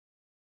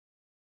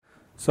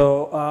So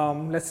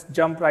let's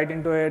jump right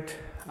into it.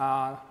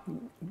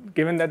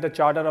 Given that the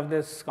charter of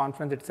this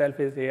conference itself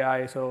is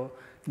AI, so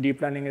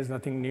deep learning is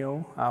nothing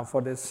new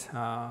for this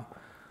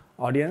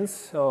audience.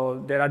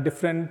 So there are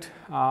different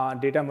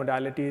data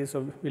modalities.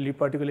 So we'll be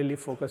particularly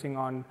focusing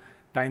on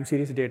time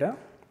series data.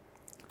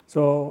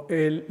 So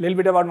a little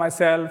bit about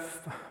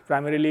myself.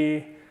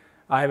 Primarily,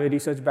 I have a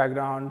research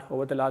background.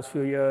 Over the last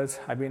few years,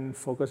 I've been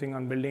focusing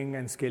on building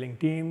and scaling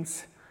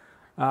teams.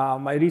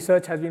 My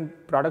research has been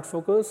product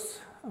focused.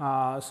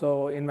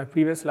 So in my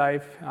previous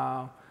life,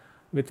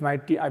 with my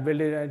I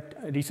built a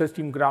research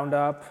team ground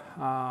up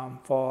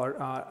for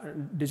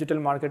digital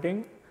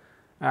marketing,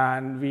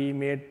 and we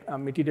made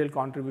material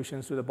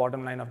contributions to the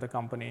bottom line of the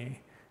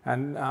company.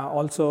 And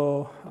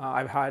also,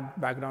 I've had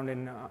background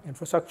in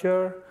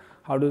infrastructure,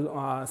 how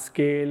to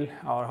scale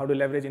or how to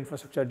leverage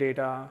infrastructure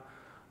data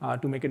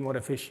to make it more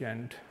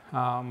efficient.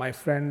 My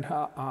friend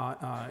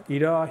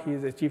Ira,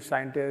 he's a chief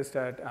scientist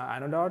at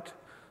Anodot,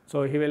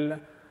 so he will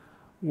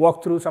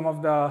walk through some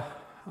of the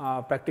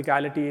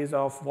practicalities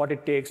of what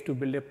it takes to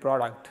build a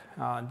product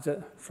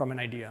from an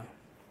idea.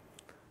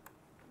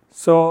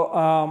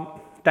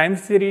 So time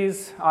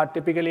series are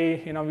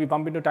typically, we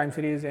bump into time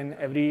series in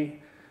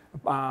every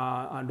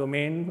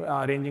domain,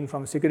 ranging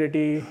from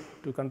security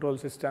to control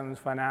systems,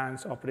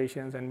 finance,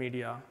 operations, and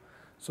media.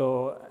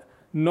 So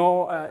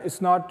no, it's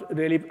not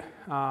really,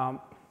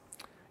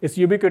 it's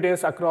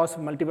ubiquitous across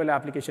multiple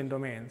application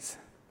domains.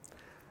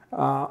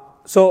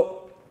 So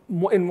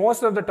in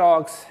most of the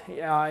talks,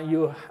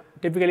 you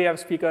typically have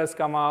speakers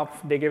come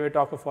up, they give a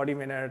talk of 40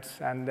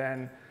 minutes, and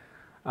then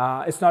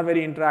it's not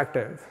very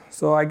interactive.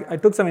 So I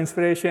took some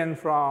inspiration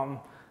from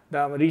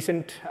the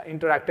recent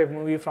interactive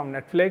movie from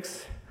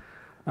Netflix.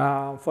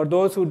 For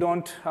those who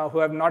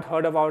have not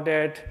heard about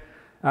it,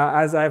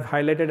 as I've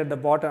highlighted at the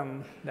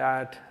bottom,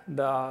 that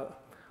the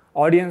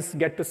audience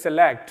get to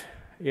select,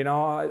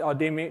 or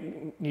they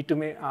need to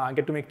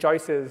get to make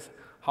choices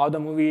how the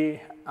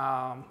movie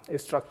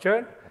is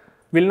structured.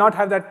 We'll not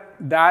have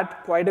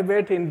that quite a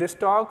bit in this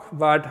talk,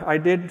 but I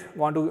did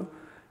want to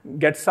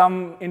get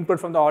some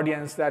input from the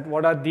audience that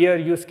what are their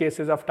use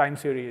cases of time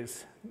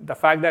series. The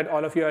fact that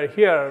all of you are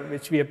here,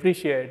 which we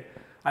appreciate,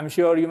 I'm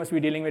sure you must be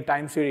dealing with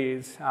time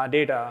series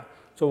data.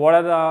 So what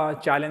are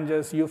the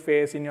challenges you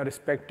face in your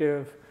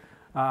respective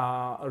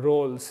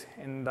roles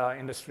in the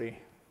industry?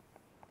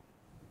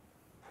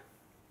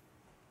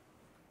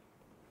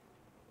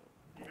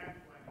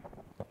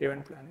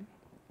 Event planning.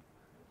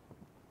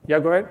 Yeah,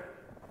 go ahead.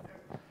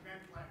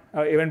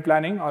 Event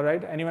planning, all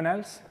right. Anyone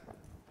else?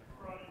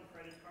 Fraud in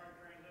credit card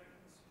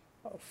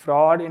transactions.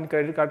 Fraud in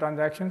credit card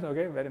transactions,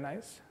 okay, very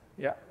nice.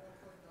 Yeah.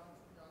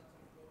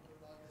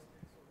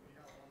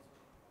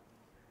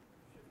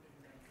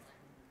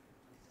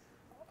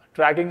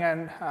 Tracking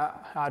and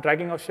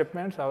tracking of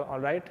shipments,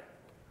 all right.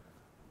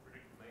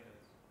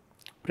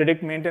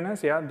 Predict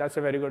maintenance, yeah, that's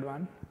a very good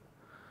one.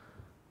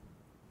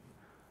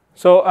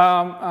 So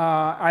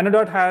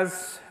Anodot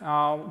has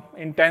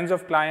in tens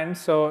of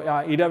clients, so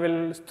Ida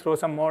will throw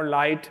some more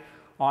light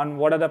on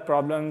what are the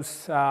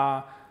problems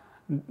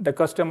the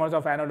customers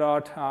of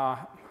Anodot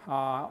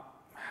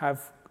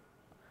have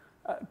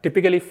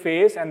typically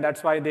face, and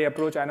that's why they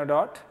approach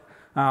Anodot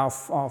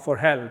for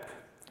help.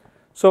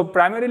 So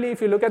primarily,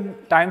 if you look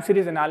at time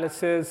series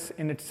analysis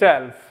in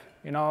itself,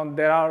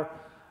 there are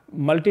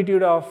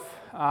multitude of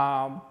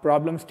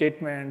problem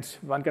statements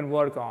one can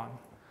work on.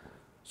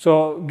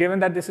 So given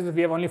that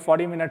we have only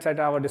 40 minutes at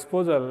our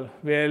disposal,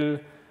 we'll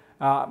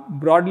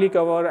broadly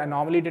cover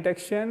anomaly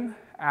detection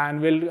and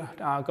we'll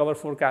cover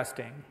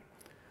forecasting.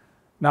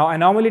 Now,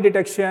 anomaly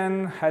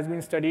detection has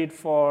been studied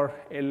for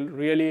a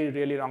really,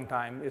 really long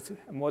time. It's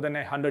more than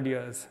 100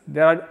 years.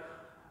 There are,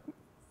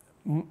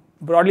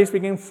 broadly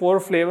speaking, 4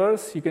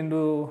 flavors. You can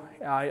do.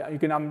 You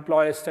can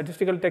employ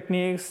statistical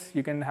techniques.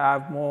 You can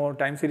have more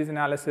time series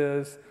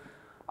analysis,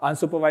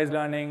 unsupervised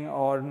learning,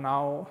 or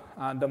now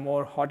the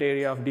more hot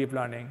area of deep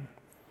learning.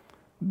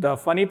 The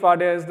funny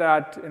part is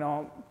that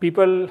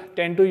people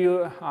tend to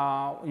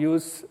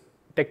use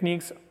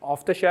techniques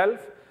off the shelf,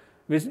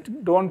 which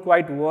don't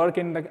quite work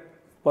in the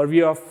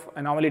purview of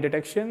anomaly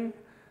detection.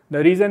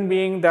 The reason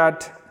being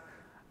that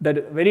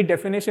the very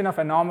definition of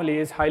anomaly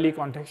is highly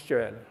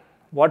contextual.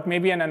 What may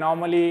be an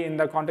anomaly in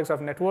the context of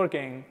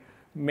networking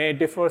may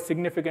differ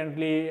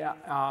significantly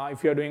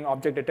if you're doing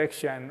object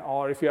detection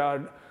or if you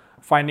are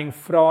finding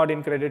fraud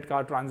in credit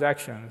card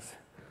transactions.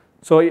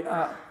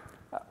 So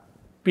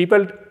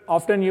people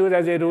often use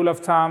as a rule of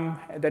thumb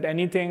that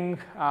anything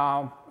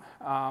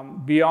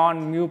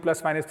beyond mu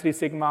plus minus 3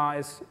 sigma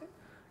is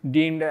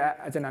deemed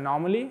as an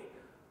anomaly.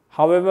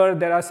 However,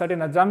 there are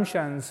certain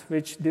assumptions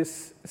which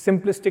this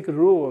simplistic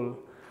rule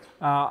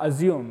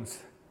assumes.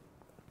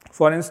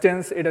 For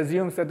instance, it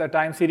assumes that the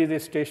time series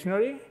is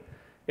stationary.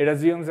 It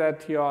assumes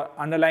that your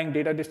underlying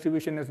data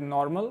distribution is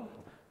normal,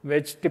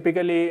 which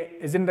typically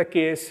isn't the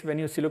case when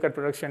you look at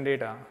production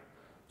data.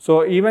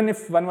 So even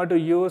if one were to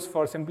use,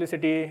 for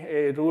simplicity,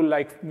 a rule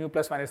like mu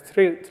plus minus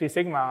 3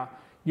 sigma,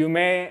 you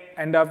may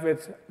end up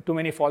with too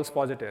many false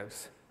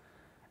positives.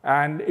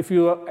 And if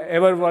you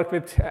ever work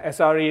with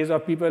SREs or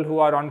people who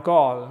are on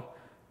call,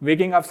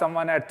 waking up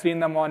someone at 3 in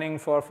the morning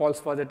for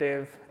false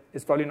positive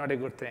is probably not a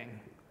good thing,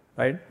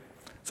 right?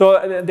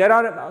 So there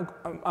are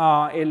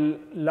a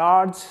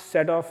large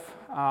set of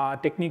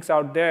techniques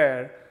out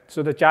there.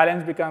 So the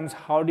challenge becomes,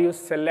 how do you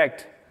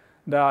select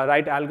the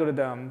right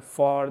algorithm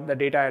for the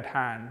data at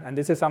hand? And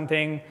this is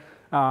something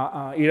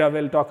Ira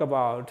will talk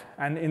about.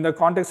 And in the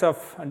context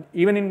of,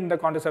 even in the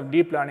context of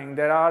deep learning,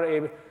 there are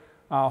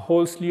a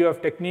whole slew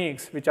of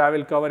techniques which I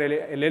will cover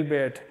a little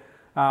bit,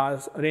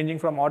 ranging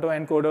from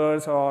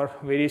autoencoders or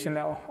variation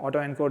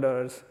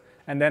autoencoders.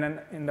 And then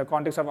in the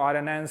context of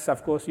RNNs,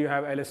 of course, you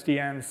have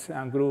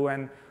LSTMs, GRU,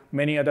 and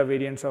many other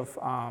variants of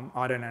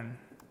RNN.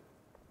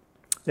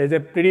 There's a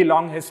pretty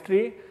long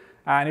history.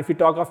 And if we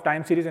talk of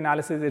time series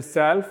analysis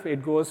itself,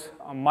 it goes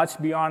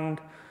much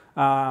beyond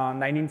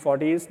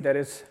 1940s. There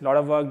is a lot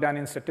of work done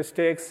in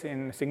statistics,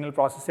 in signal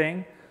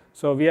processing.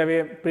 So we have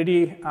a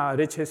pretty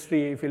rich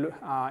history if you look,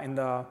 in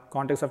the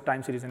context of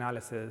time series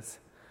analysis.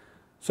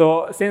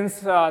 So since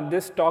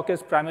this talk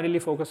is primarily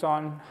focused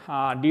on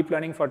deep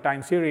learning for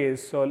time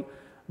series, so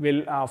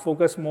we'll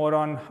focus more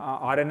on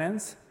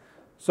RNNs.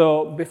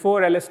 So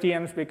before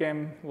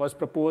LSTMs was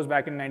proposed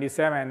back in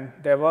 '97,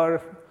 there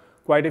were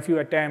quite a few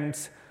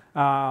attempts,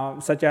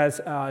 such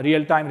as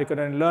real-time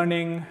recurrent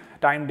learning,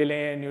 time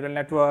delay neural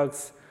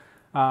networks,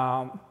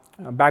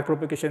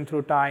 backpropagation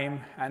through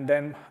time, and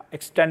then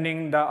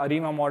extending the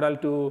ARIMA model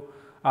to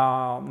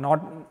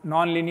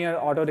non-linear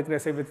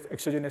autoregressive with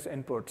exogenous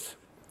inputs.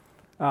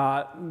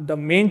 The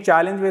main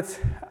challenge with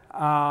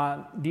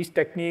these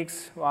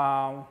techniques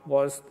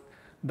was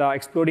the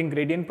exploding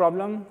gradient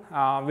problem,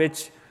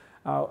 which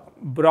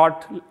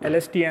brought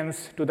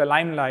LSTMs to the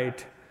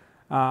limelight.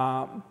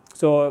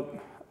 So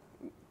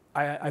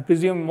I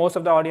presume most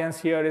of the audience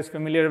here is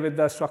familiar with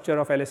the structure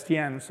of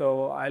LSTM,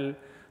 so I'll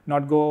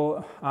not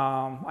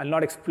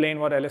explain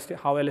how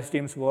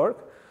LSTMs work.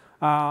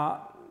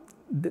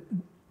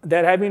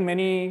 There have been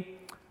many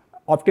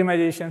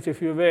optimizations,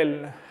 if you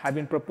will, have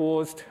been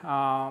proposed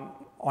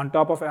on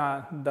top of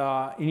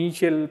the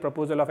initial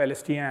proposal of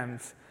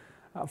LSTMs.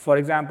 For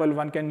example,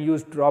 one can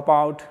use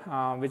dropout,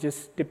 which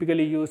is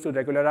typically used to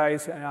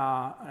regularize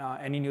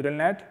any neural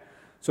net.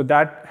 So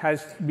that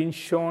has been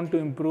shown to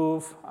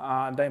improve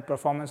the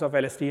performance of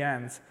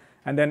LSTMs.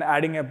 And then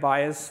adding a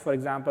bias, for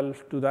example,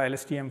 to the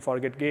LSTM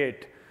forget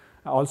gate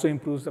also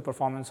improves the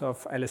performance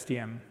of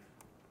LSTM.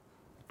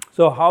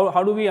 So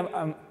how do we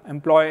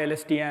employ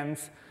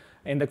LSTMs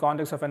in the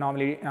context of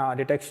anomaly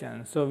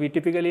detection? So we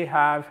typically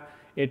have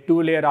a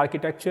two-layer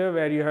architecture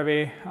where you have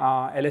a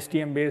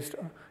LSTM-based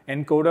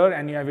encoder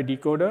and you have a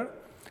decoder.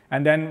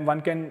 And then one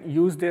can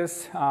use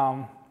this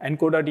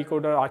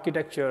encoder-decoder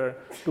architecture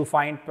to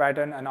find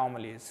pattern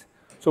anomalies.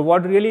 So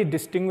what really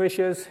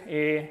distinguishes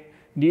a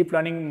deep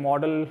learning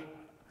model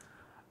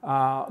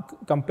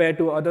compared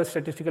to other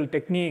statistical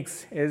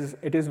techniques is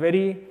it is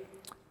very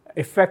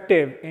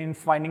effective in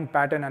finding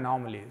pattern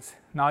anomalies.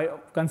 Now,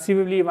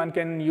 conceivably, one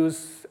can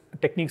use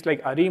techniques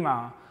like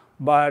ARIMA,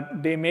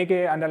 but they make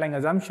an underlying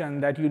assumption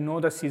that you know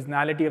the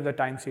seasonality of the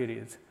time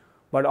series.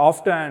 But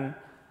often,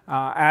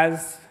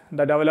 as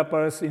the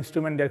developers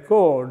instrument their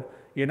code,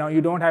 you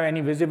don't have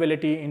any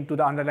visibility into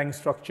the underlying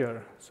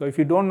structure. So if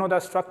you don't know the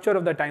structure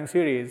of the time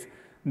series,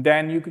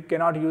 then you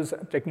cannot use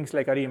techniques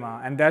like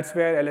ARIMA. And that's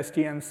where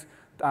LSTMs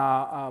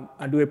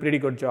do a pretty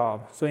good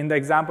job. So in the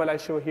example I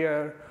show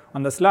here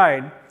on the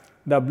slide,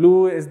 the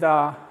blue is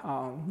the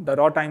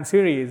raw time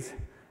series.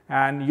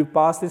 And you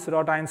pass this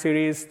raw time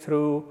series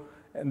through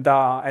the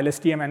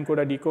LSTM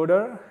encoder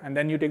decoder. And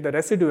then you take the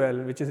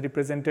residual, which is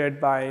represented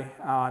by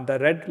the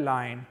red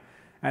line.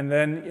 And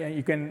then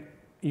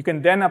you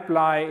can then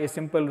apply a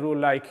simple rule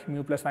like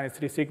mu plus minus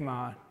 3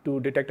 sigma to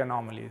detect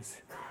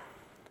anomalies.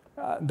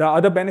 The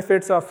other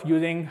benefits of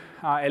using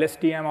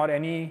LSTM or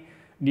any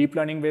deep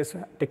learning-based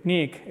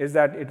technique is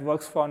that it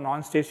works for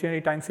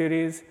non-stationary time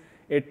series.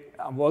 It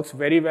works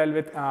very well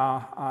with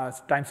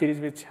time series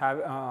which have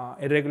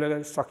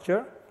irregular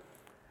structure.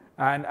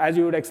 And as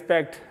you would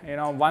expect,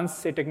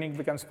 once a technique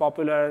becomes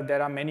popular,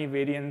 there are many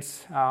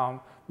variants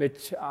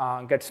which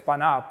get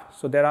spun up.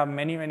 So there are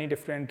many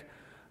different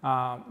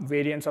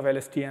variants of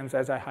LSTMs,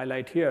 as I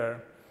highlight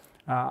here.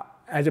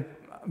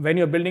 When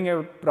you're building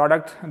a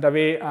product the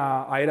way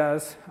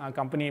Ira's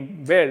company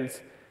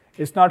builds,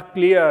 it's not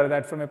clear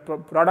that from a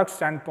product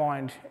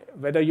standpoint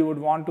whether you would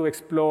want to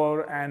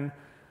explore and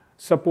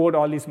support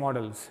all these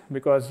models,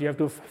 because you have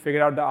to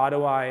figure out the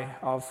ROI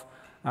of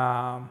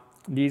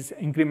these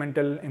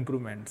incremental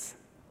improvements.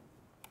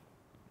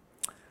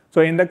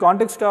 So in the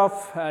context of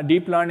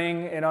deep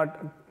learning,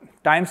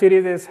 time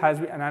series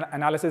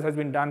analysis has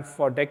been done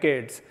for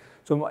decades.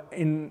 So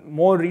in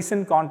more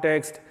recent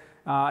context,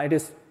 it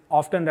is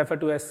often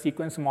referred to as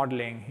sequence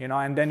modeling,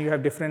 and then you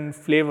have different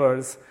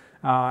flavors,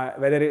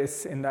 whether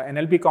it's in the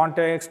NLP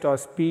context or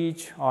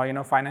speech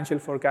or financial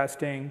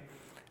forecasting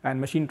and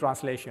machine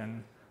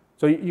translation.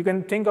 So you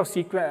can think of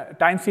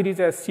time series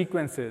as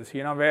sequences,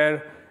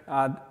 where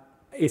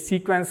a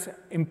sequence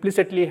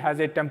implicitly has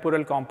a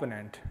temporal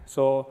component.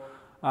 So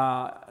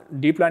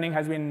deep learning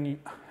has been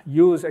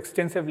used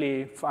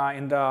extensively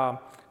in the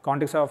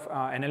context of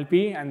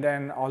NLP and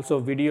then also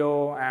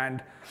video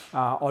and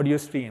audio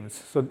streams.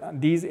 So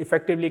these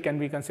effectively can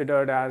be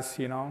considered as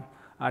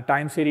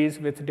time series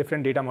with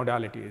different data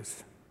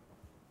modalities.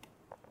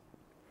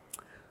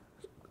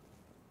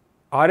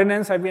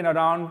 RNNs have been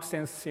around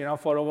since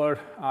for over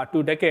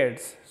 2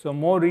 decades. So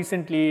more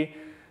recently,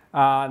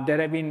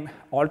 there have been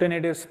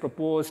alternatives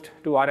proposed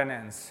to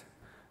RNNs.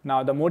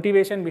 Now, the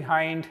motivation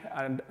behind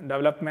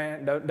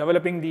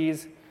developing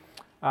these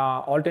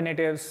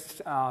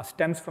alternatives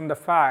stems from the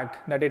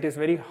fact that it is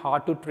very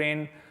hard to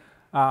train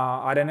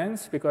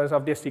RNNs because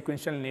of their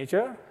sequential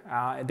nature.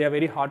 They are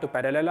very hard to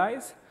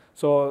parallelize.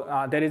 So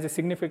there is a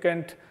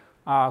significant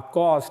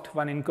cost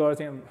one incurs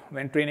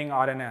when training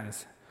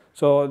RNNs.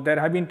 So there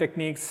have been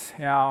techniques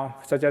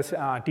such as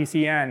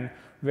TCN,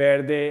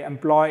 where they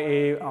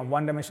employ a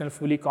one-dimensional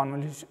fully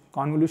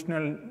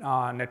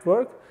convolutional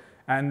network,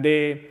 and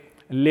they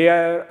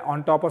layer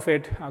on top of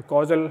it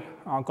causal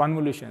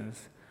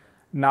convolutions.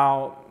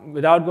 Now,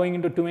 without going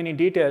into too many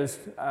details,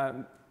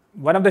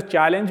 one of the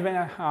challenges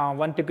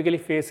one typically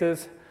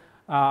faces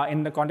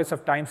in the context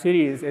of time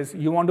series is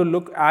you want to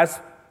look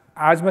as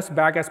much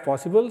back as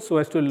possible so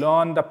as to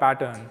learn the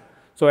pattern.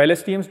 So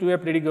LSTMs do a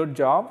pretty good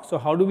job. So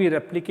how do we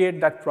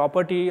replicate that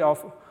property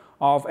of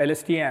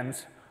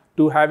LSTMs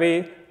to have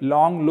a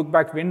long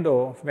look-back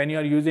window when you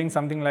are using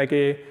something like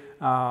a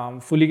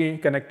fully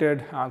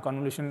connected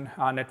convolution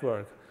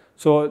network?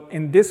 So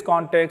in this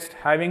context,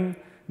 having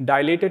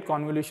dilated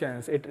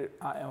convolutions,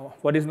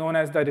 what is known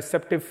as the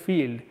receptive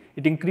field,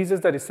 it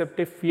increases the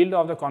receptive field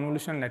of the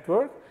convolutional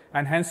network,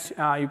 and hence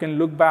you can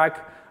look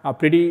back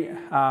pretty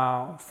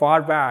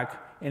far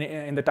back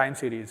in the time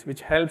series, which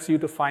helps you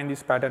to find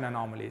these pattern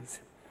anomalies.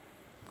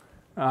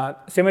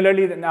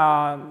 Similarly,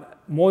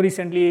 more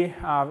recently,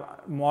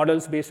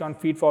 models based on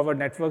feed-forward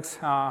networks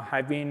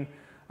have been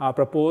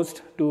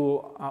proposed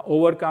to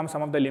overcome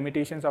some of the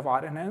limitations of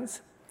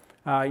RNNs.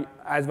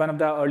 As one of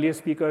the earlier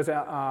speakers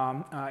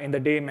in the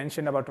day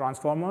mentioned about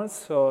transformers,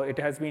 so it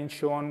has been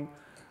shown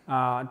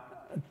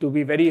to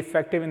be very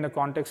effective in the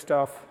context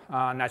of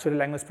natural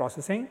language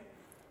processing.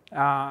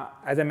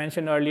 As I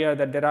mentioned earlier,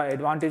 that there are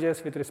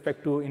advantages with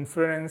respect to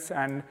inference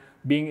and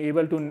being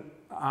able to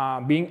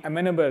being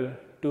amenable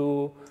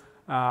to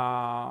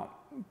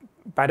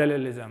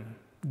parallelism.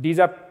 These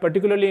are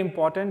particularly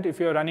important if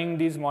you're running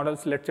these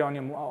models, let's say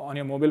on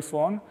your mobile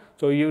phone.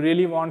 So you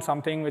really want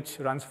something which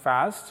runs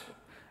fast,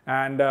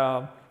 and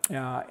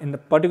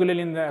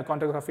particularly in the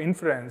context of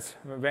inference,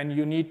 when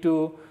you need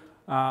to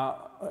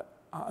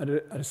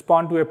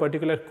respond to a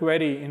particular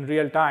query in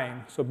real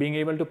time. So being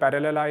able to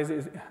parallelize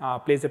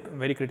plays a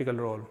very critical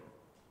role.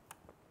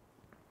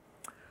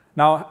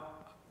 Now,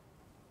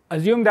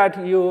 assume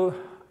that you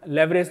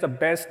leverage the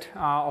best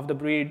of the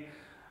breed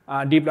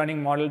deep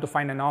learning model to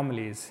find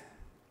anomalies.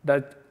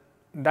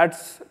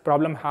 That's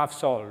problem half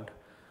solved.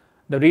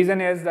 The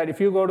reason is that if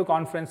you go to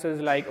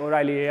conferences like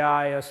O'Reilly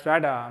AI or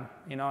Strata,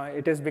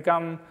 it has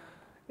become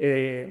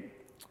a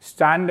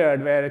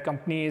standard where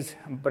companies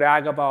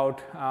brag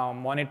about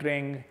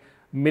monitoring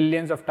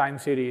millions of time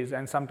series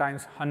and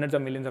sometimes hundreds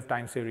of millions of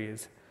time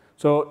series.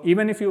 So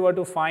even if you were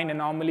to find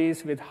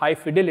anomalies with high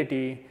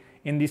fidelity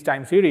in these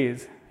time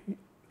series,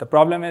 the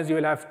problem is you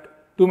will have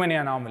too many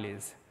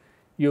anomalies.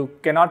 You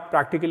cannot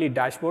practically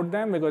dashboard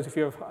them, because if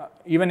you have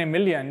even a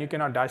million, you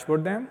cannot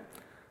dashboard them.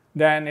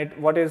 Then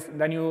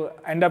you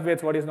end up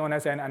with what is known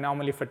as an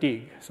anomaly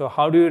fatigue. So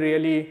how do you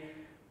really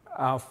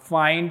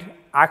find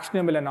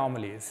actionable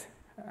anomalies?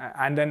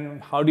 And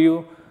then how do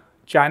you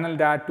channel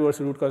that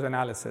towards root cause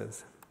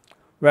analysis?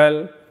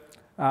 Well,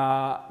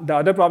 the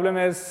other problem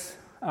is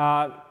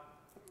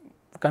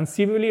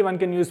conceivably one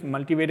can use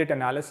multivariate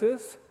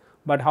analysis,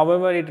 but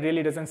however it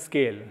really doesn't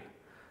scale.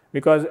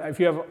 Because if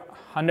you have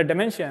 100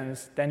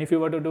 dimensions, then if you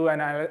were to do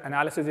an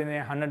analysis in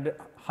a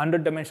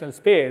 100 dimensional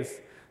space,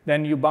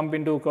 then you bump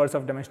into curse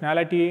of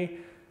dimensionality.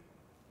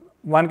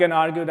 One can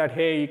argue that,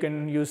 hey, you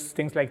can use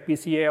things like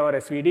PCA or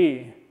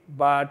SVD,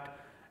 but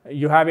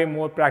you have a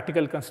more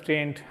practical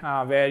constraint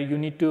where you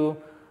need to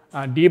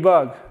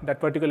debug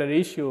that particular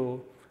issue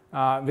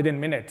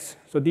within minutes.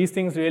 So these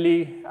things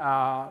really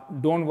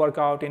don't work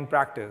out in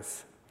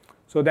practice.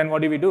 So then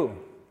what do we do?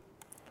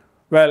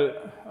 Well,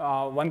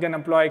 one can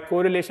employ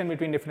correlation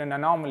between different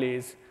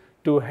anomalies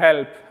to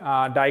help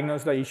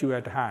diagnose the issue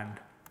at hand.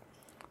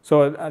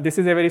 So this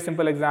is a very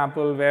simple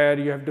example where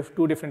you have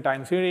two different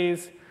time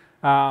series.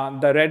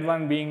 The red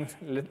one being,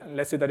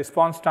 let's say, the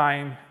response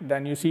time.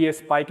 Then you see a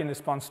spike in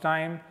response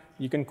time.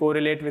 You can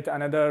correlate with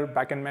another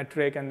backend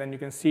metric, and then you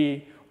can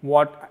see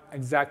what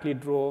exactly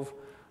drove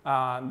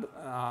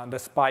the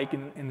spike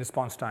in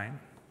response time.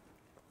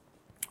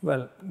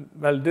 Well,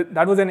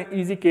 that was an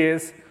easy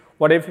case.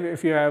 What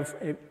if you have,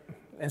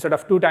 instead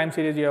of 2 time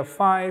series, you have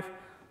 5?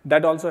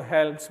 That also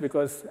helps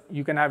because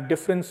you can have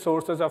different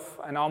sources of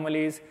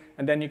anomalies,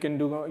 and then you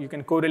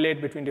can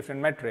correlate between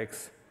different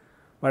metrics.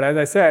 But as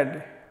I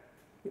said,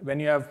 when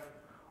you have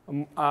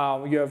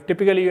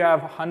typically you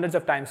have hundreds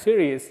of time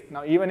series.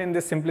 Now, even in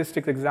this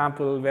simplistic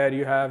example where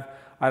you have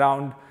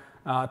around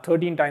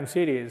 13 time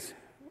series,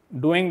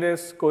 doing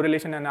this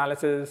correlation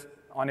analysis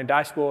on a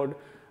dashboard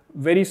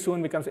very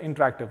soon becomes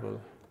intractable.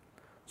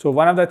 So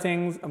one of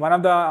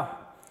the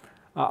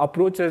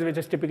approaches which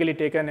is typically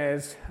taken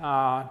is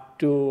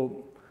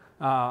to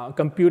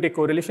compute a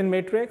correlation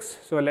matrix.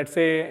 So let's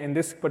say in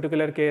this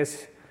particular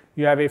case,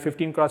 you have a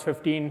 15 cross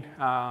 15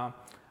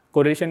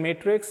 correlation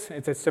matrix.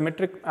 It's a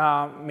symmetric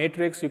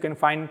matrix. You can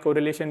find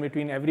correlation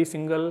between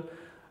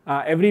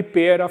every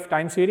pair of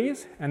time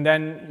series, and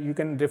then you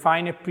can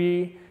define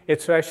a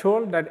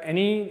threshold that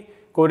any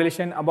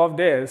correlation above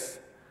this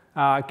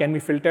can be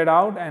filtered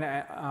out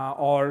and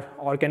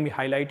or can be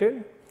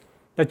highlighted.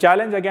 The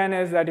challenge again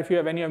is that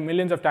when you have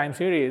millions of time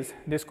series,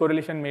 this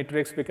correlation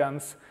matrix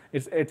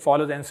it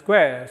follows n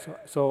square.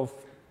 So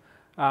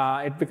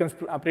it becomes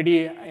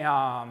pretty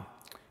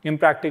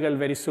impractical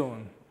very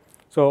soon.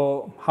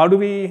 So how do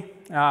we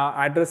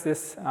address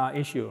this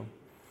issue?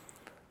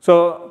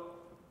 So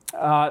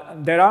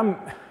there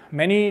are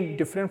many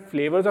different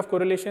flavors of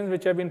correlations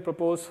which have been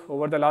proposed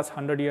over the last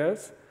 100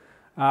 years.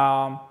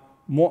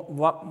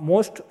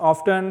 Most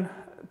often,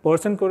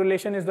 person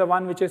correlation is the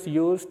one which is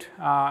used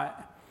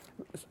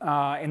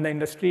in the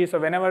industry. So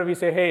whenever we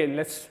say, hey,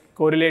 let's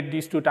correlate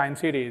these two time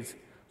series,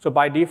 so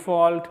by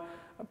default,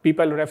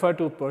 people refer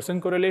to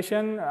person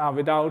correlation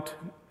without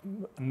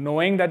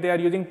knowing that they are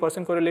using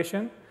person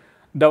correlation.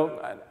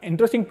 The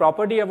interesting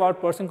property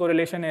about person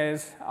correlation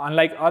is,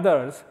 unlike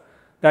others,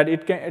 that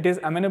it is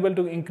amenable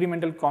to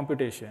incremental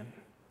computation.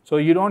 So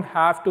you don't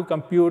have to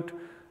compute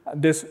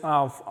this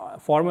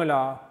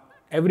formula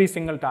every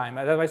single time,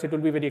 otherwise it will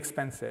be very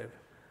expensive.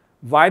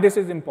 Why this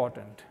is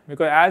important?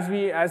 Because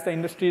as the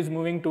industry is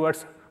moving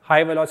towards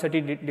high velocity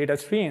data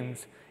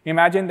streams,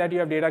 imagine that you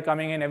have data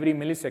coming in every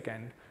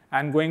millisecond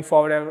and going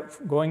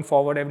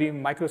forward every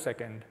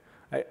microsecond.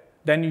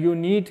 Then you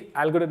need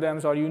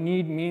algorithms or you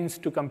need means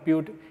to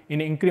compute in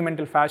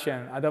incremental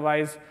fashion,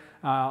 otherwise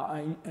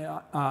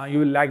you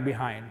will lag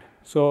behind.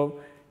 So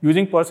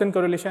using person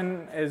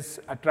correlation is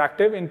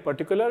attractive in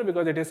particular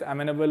because it is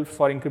amenable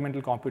for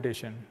incremental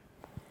computation.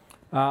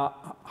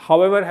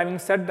 However, having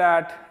said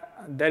that,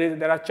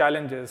 there are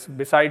challenges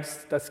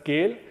besides the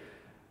scale.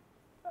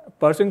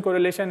 Person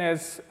correlation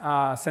is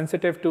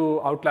sensitive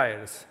to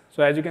outliers.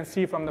 So as you can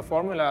see from the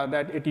formula,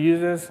 that it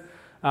uses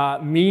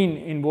mean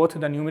in both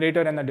the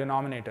numerator and the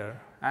denominator.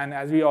 And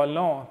as we all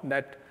know,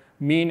 that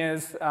mean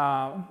is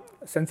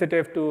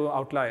sensitive to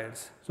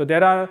outliers. So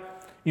there are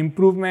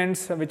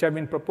improvements which have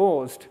been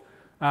proposed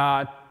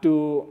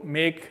to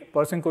make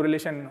person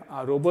correlation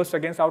robust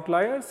against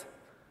outliers.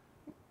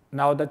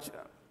 Now,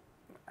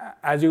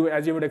 as you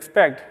would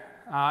expect,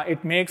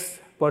 it makes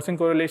person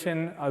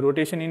correlation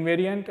rotation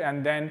invariant,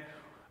 and then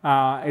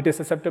it is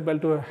susceptible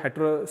to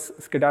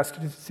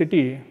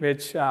heteroscedasticity,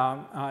 which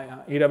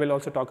Ira will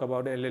also talk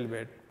about a little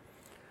bit.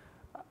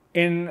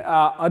 In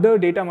other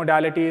data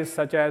modalities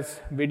such as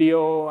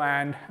video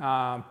and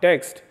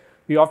text,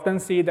 we often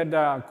see that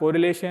the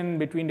correlation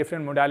between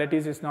different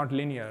modalities is not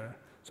linear.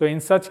 So in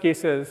such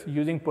cases,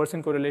 using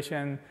person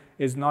correlation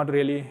is not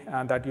really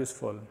that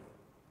useful.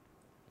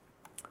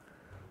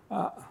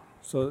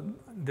 So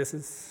this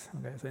is,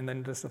 okay, so in the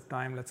interest of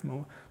time, let's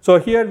move. So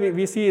here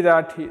we see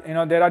that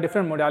there are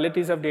different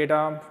modalities of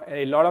data.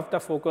 A lot of the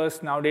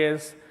focus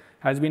nowadays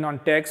has been on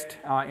text,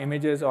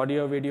 images,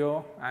 audio,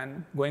 video,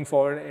 and going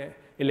forward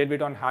a little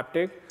bit on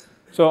haptic.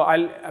 So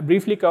I'll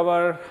briefly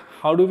cover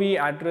how do we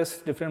address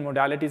different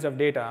modalities of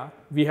data.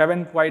 We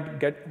haven't quite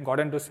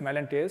gotten to smell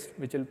and taste,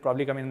 which will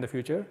probably come in the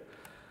future.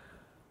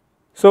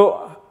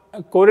 So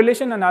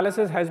correlation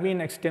analysis has been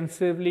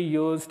extensively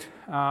used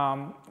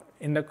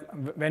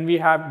when we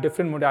have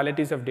different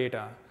modalities of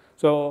data.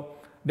 So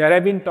there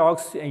have been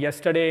talks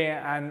yesterday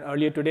and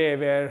earlier today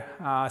where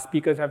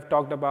speakers have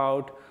talked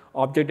about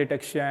object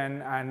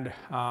detection and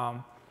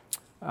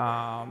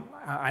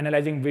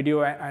analyzing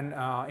video and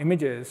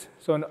images.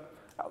 So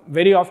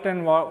very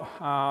often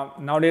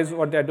nowadays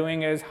what they're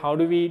doing is, how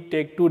do we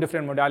take two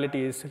different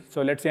modalities?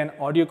 So let's say an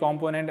audio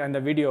component and the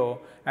video,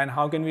 and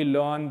how can we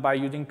learn by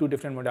using two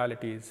different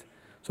modalities?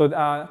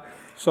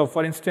 So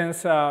for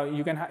instance,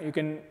 you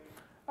can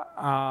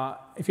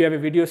if you have a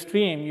video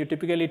stream, you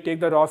typically take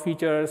the raw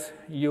features,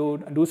 you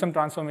do some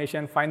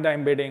transformation, find the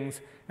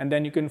embeddings, and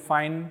then you can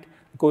find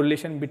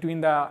correlation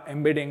between the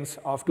embeddings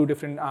of two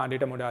different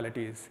data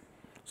modalities.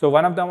 So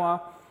one of them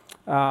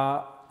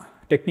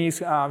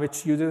techniques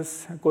which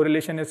uses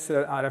correlation is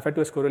referred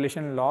to as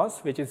correlation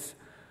loss, which is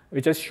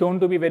shown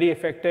to be very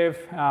effective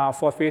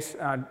for face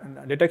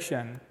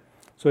detection.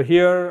 So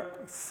here,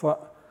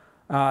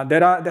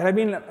 there have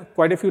been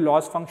quite a few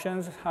loss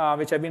functions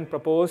which have been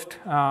proposed.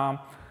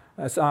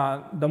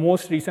 The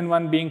most recent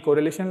one being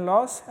correlation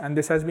loss, and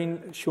this has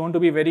been shown to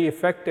be very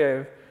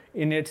effective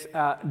in its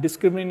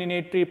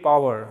discriminatory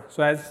power.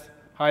 So as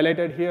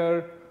highlighted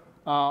here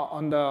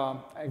on the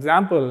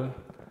example,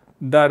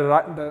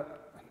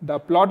 the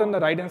plot on the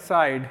right hand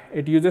side,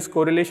 it uses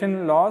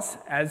correlation loss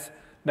as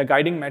the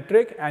guiding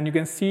metric, and you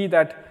can see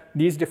that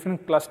these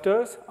different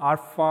clusters are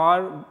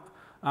far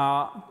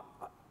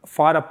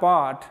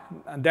apart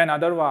than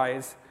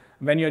otherwise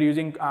when you're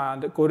using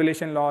the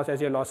correlation loss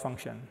as your loss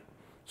function.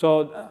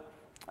 So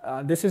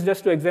this is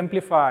just to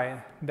exemplify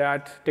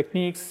that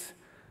techniques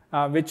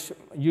which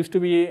used to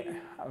be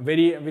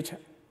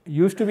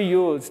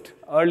used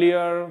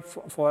earlier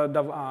for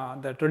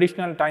the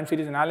traditional time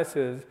series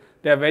analysis,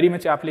 they are very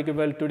much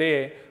applicable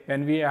today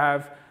when we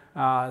have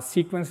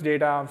sequence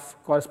data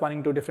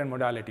corresponding to different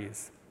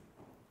modalities.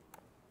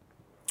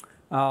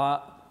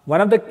 One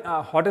of the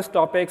hottest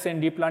topics in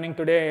deep learning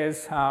today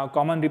is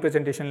common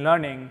representation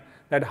learning,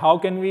 that how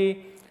can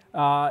we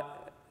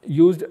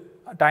use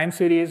time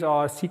series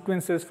or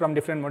sequences from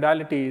different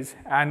modalities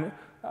and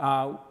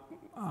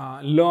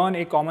learn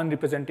a common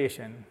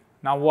representation.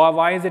 Now,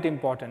 why is it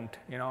important?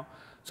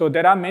 So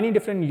there are many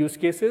different use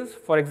cases.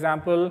 For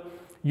example,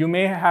 you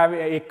may have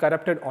a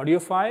corrupted audio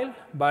file,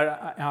 but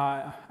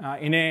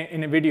in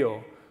a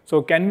video.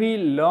 So can we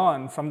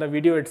learn from the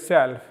video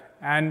itself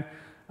and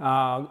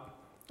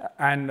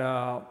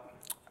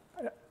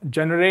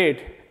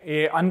generate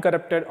a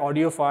uncorrupted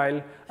audio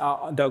file,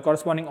 the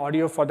corresponding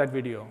audio for that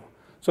video?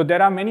 So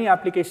there are many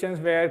applications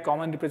where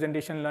common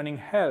representation learning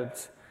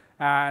helps,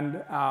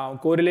 and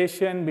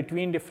correlation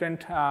between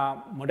different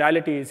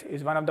modalities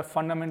is one of the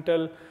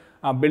fundamental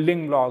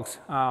building blocks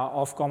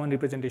of common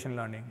representation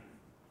learning.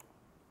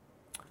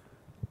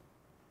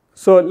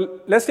 So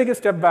let's take a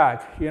step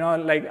back.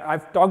 Like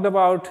I've talked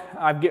about,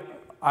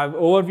 I've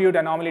overviewed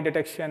anomaly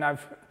detection.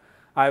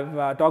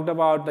 I've talked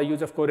about the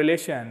use of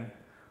correlation.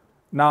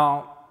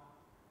 Now,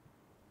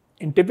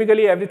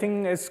 typically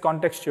everything is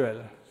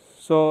contextual.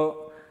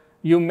 So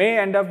you may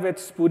end up with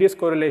spurious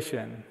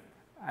correlation.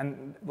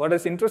 And what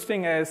is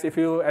interesting is, if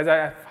you, as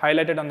I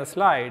highlighted on the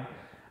slide,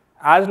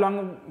 as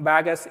long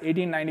back as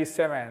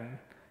 1897,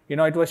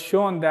 it was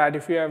shown that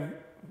if you have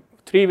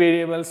 3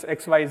 variables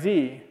x, y,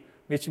 z,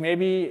 which may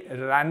be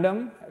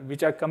random,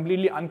 which are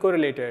completely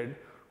uncorrelated.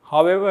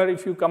 However,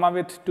 if you come up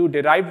with 2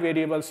 derived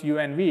variables u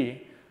and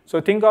v,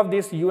 so think of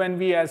these u and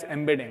v as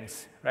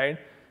embeddings, right?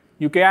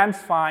 You can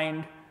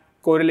find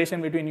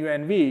correlation between u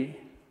and v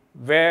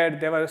where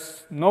there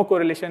was no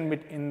correlation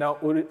in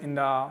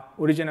the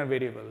original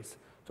variables.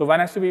 So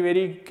one has to be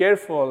very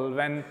careful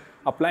when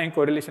applying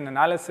correlation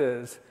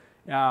analysis,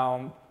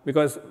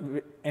 because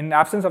in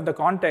absence of the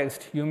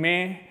context, you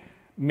may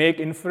make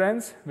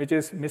inference which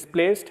is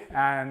misplaced,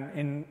 and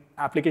in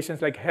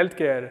applications like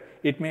healthcare,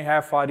 it may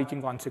have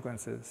far-reaching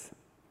consequences.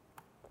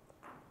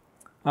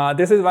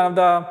 This is one of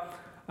the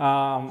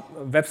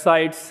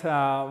websites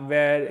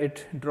where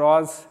it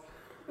draws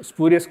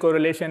spurious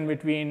correlation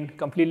between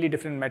completely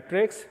different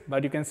metrics,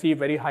 but you can see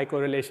very high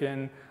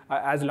correlation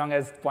as long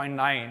as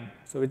 0.9.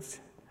 So it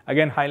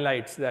again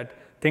highlights that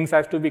things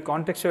have to be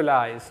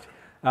contextualized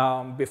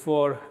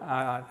before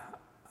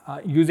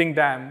using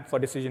them for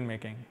decision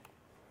making.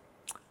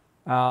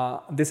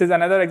 This is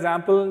another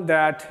example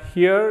that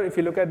here, if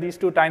you look at these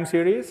 2 time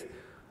series,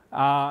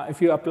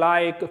 if you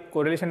apply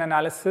correlation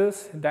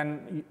analysis,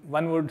 then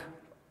one would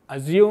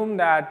assume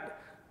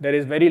that there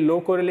is very low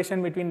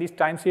correlation between these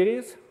time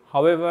series.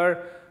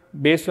 However,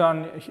 based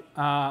on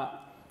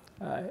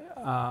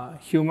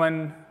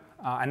human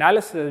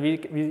analysis,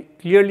 we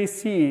clearly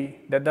see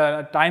that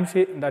the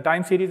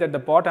time series at the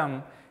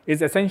bottom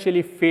is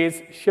essentially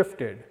phase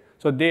shifted.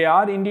 So they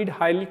are indeed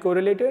highly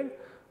correlated,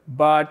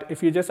 but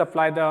if you just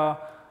apply the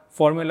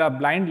formula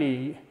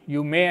blindly,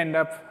 you may end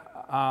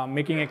up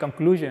making a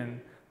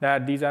conclusion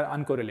that these are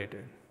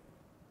uncorrelated.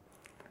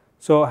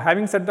 So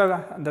having set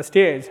the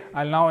stage,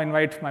 I'll now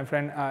invite my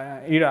friend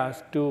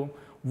Iras to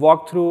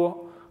walk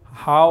through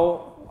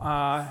how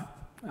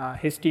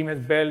his team has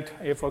built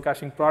a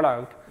forecasting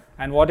product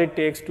and what it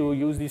takes to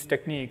use these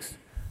techniques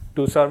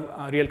to serve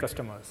real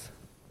customers.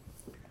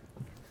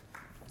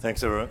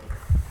 Thanks, Arun.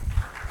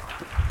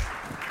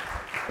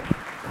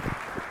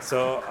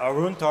 So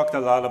Arun talked a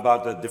lot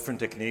about the different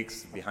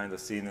techniques behind the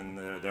scene, and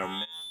there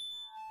are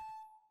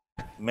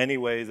many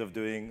ways of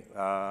doing.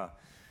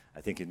 I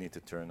think you need to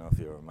turn off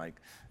your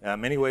mic.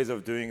 Many ways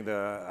of doing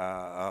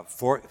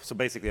so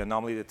basically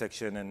anomaly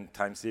detection and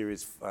time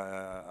series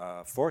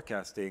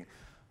forecasting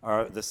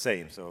are the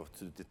same. So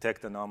to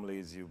detect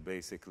anomalies, you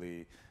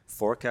basically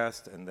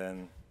forecast and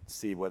then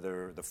see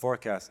whether the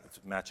forecast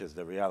matches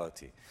the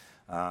reality.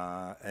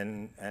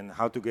 And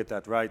how to get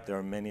that right, there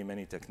are many,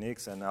 many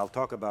techniques, and I'll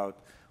talk about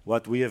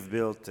what we have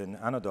built in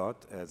Anodot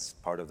as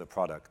part of the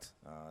product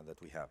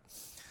that we have.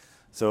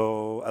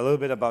 So a little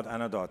bit about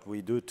Anodot.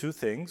 We do 2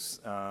 things.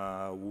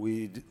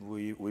 We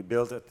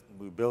build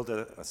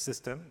a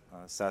system,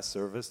 a SaaS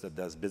service that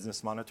does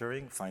business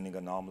monitoring, finding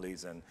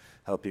anomalies and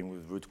helping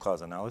with root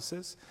cause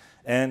analysis,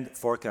 and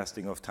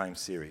forecasting of time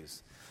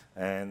series.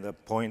 And the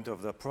point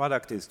of the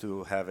product is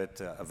to have it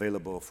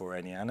available for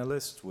any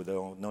analyst with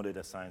no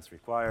data science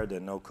required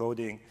and no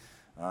coding,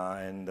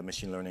 and the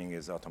machine learning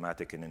is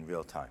automatic and in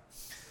real time.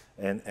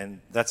 And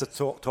that's a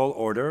tall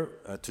order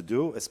to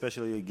do,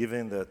 especially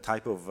given the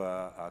type of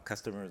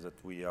customers that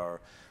we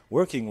are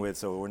working with.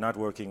 So we're not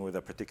working with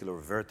a particular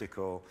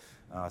vertical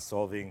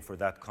solving for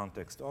that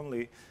context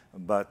only,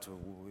 but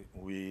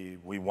we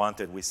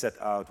set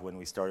out when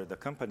we started the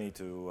company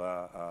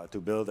to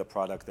build a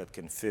product that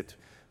can fit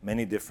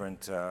many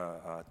different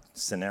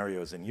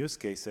scenarios and use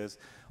cases,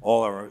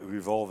 all are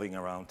revolving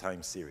around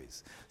time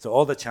series. So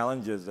all the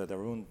challenges that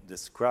Arun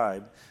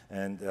described,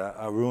 and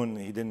Arun,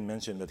 he didn't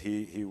mention that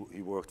he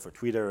worked for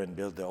Twitter and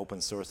built the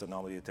open source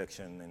anomaly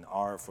detection in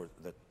R for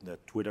the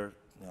Twitter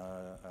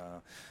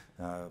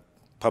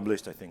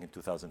published, I think, in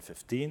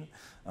 2015.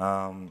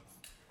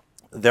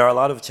 There are a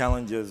lot of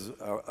challenges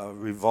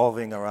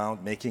revolving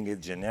around making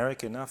it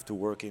generic enough to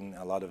work in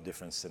a lot of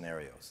different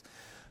scenarios.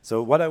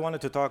 So what I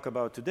wanted to talk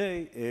about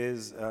today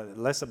is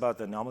less about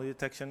the anomaly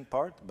detection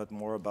part, but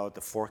more about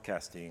the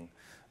forecasting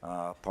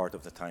part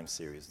of the time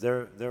series.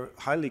 They're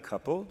highly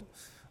coupled.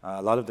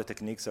 A lot of the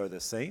techniques are the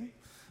same.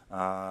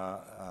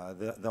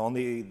 The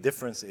only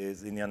difference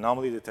is in the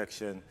anomaly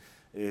detection,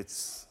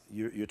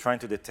 you're trying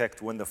to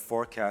detect when the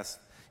forecast,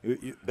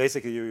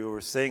 basically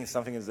you're saying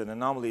something is an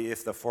anomaly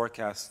if the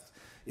forecast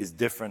is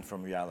different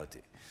from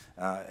reality.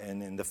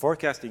 And in the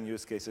forecasting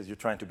use cases, you're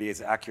trying to be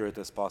as accurate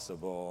as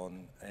possible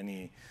on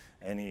any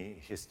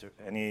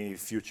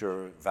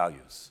future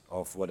values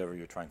of whatever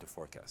you're trying to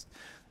forecast.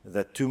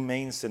 The two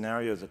main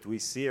scenarios that we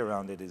see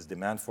around it is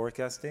demand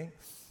forecasting.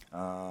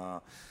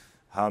 How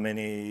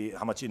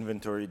much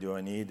inventory do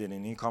I need in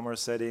an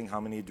e-commerce setting?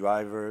 How many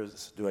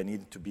drivers do I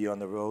need to be on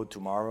the road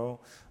tomorrow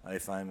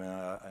if I'm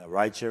a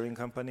ride-sharing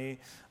company?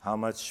 How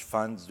much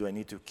funds do I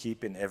need to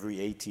keep in every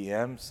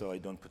ATM so I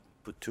don't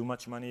put too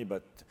much money,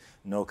 but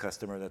no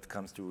customer that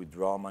comes to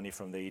withdraw money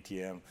from the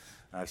ATM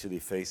actually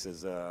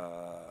faces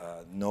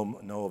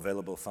no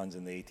available funds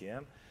in the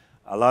ATM.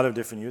 A lot of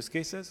different use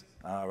cases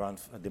around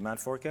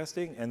demand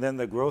forecasting. And then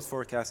the growth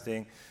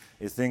forecasting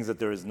is things that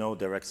there is no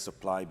direct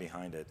supply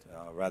behind it.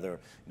 Rather,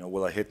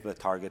 will I hit the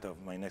target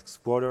of my next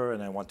quarter?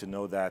 And I want to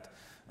know that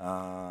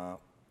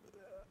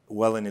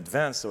well in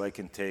advance so I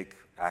can take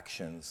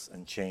actions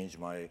and change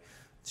my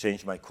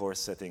course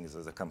settings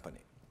as a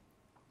company.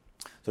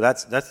 So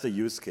that's the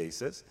use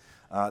cases.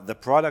 The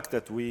product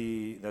that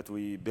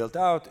we built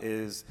out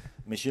is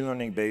machine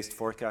learning-based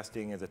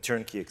forecasting as a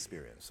turnkey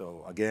experience.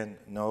 So again,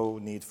 no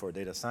need for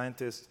data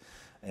scientists,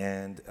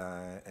 and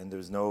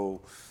there's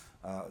no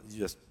you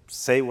just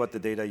say what the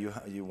data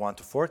you want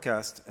to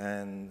forecast,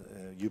 and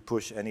you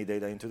push any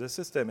data into the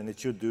system, and it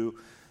should do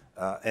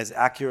as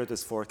accurate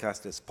as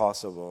forecast as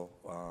possible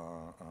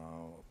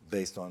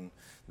based on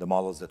the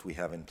models that we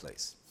have in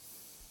place,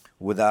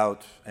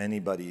 without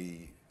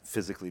anybody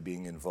physically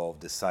being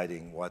involved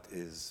deciding what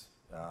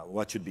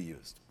should be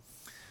used.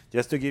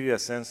 Just to give you a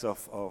sense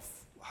of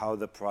how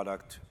the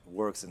product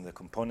works and the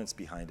components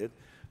behind it,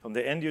 from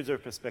the end user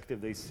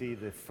perspective, they see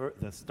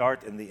the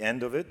start and the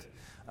end of it,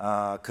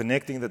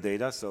 connecting the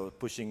data, so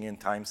pushing in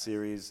time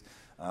series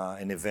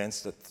and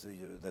events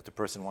that the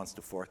person wants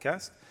to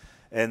forecast.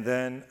 And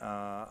then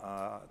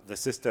the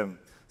system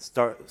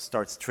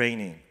starts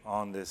training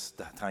on this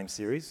time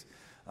series.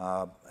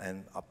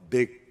 And a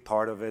big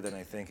part of it, and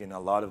I think in a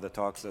lot of the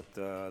talks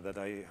that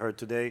I heard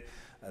today,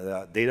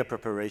 data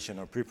preparation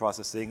or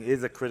pre-processing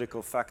is a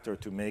critical factor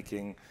to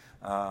making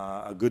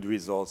good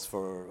results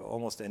for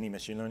almost any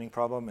machine learning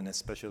problem, and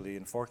especially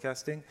in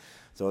forecasting.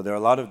 So there are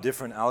a lot of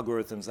different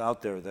algorithms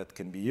out there that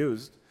can be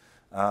used.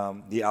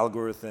 The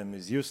algorithm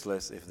is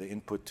useless if the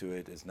input to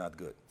it is not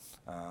good.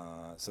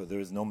 So there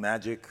is no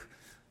magic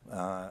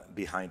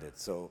behind it.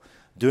 So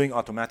doing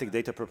automatic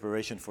data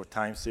preparation for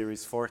time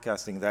series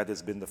forecasting, that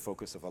has been the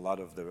focus of a lot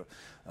of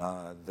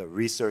the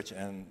research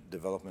and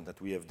development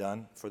that we have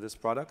done for this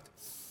product.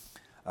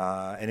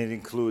 And it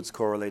includes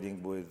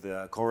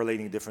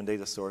correlating different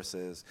data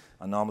sources,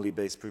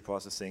 anomaly-based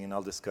pre-processing, and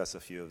I'll discuss a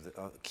few of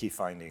the key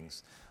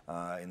findings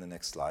in the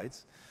next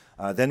slides.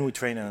 Then we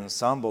train an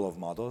ensemble of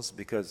models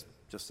because,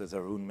 just as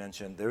Arun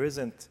mentioned, there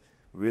isn't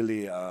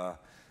really a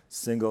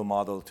single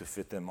model to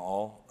fit them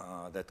all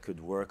that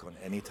could work on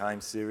any time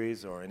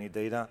series or any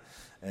data.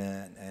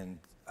 And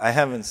I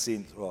haven't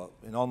seen, well,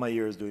 in all my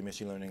years doing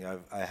machine learning,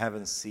 I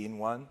haven't seen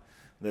one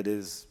that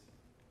is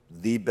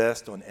the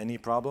best on any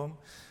problem.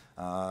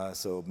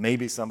 So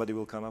maybe somebody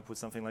will come up with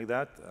something like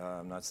that.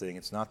 I'm not saying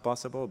it's not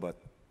possible, but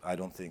I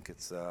don't think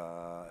it's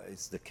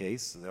the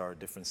case. There are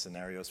different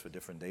scenarios for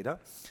different data.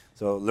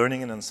 So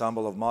learning an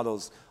ensemble of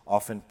models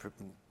often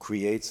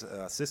creates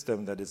a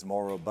system that is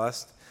more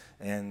robust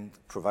and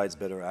provides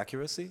better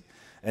accuracy.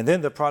 And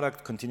then the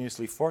product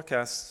continuously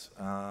forecasts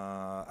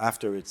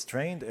after it's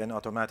trained and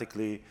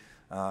automatically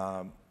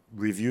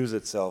reviews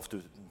itself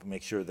to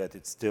make sure that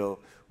it's still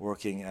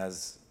working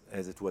as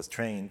it was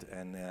trained,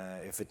 and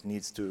if it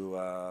needs to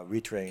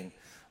retrain,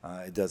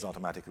 it does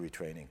automatic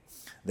retraining.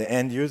 The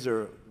end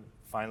user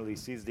finally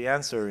sees the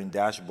answer in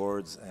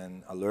dashboards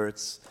and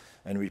alerts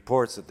and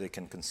reports that they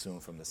can consume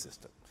from the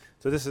system.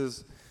 So this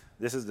is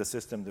the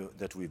system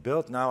that we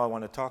built. Now I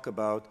want to talk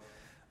about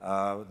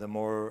the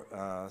more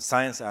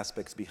science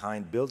aspects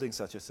behind building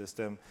such a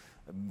system,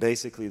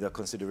 basically the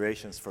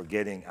considerations for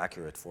getting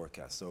accurate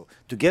forecasts. So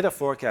to get a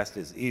forecast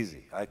is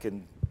easy. I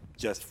can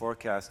just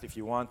forecast. If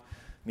you want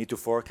me to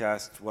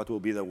forecast what will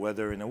be the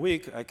weather in a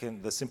week,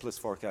 the simplest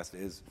forecast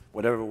is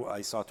whatever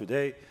I saw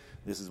today,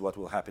 this is what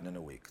will happen in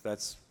a week.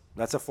 That's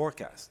That's a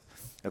forecast.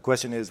 The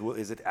question is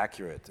it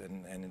accurate,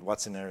 and in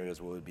what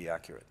scenarios will it be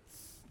accurate?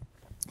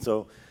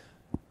 So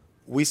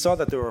we saw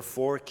that there are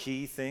 4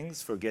 key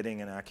things for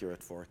getting an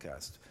accurate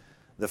forecast.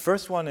 The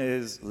first one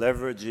is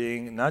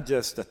leveraging not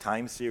just the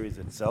time series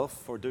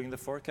itself for doing the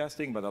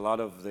forecasting, but a lot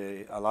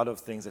of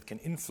things that can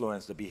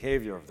influence the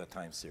behavior of the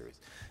time series.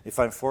 If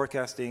I'm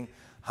forecasting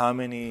how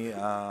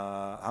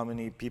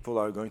many people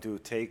are going to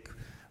take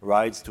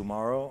rides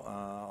tomorrow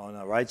on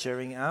a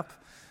ride-sharing app,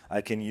 I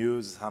can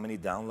use how many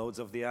downloads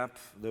of the app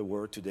there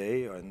were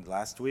today and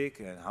last week,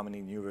 and how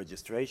many new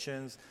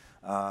registrations,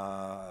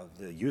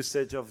 the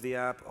usage of the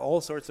app, all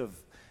sorts of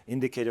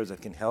indicators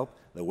that can help.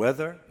 The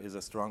weather is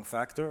a strong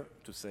factor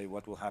to say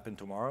what will happen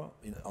tomorrow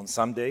on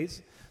some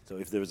days. So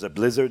if there's a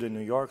blizzard in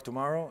New York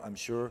tomorrow, I'm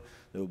sure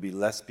there will be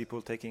less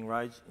people taking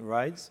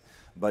rides.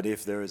 But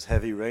if there is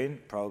heavy rain,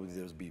 probably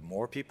there will be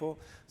more people.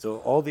 So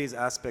all these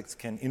aspects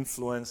can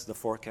influence the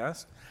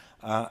forecast.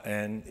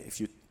 And if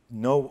you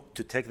know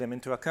to take them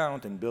into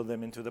account and build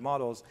them into the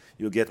models,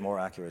 you'll get more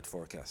accurate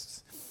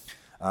forecasts.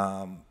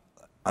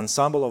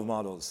 Ensemble of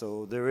models.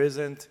 So there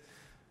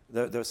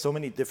are so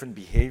many different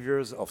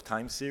behaviors of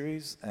time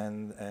series,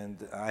 and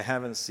I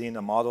haven't seen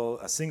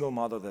a single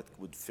model that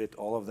would fit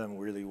all of them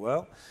really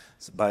well.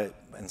 So by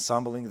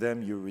ensembling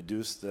them, you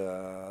reduce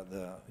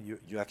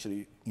you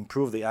actually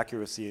improve the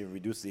accuracy and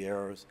reduce the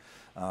errors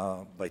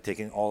by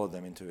taking all of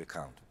them into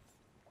account.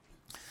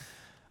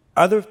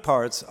 Other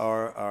parts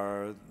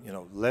are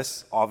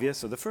less obvious.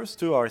 So the first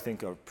 2 I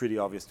think are pretty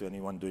obvious to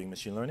anyone doing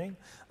machine learning.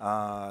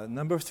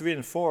 Number 3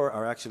 and 4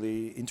 are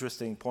actually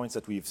interesting points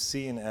that we've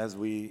seen as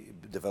we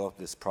develop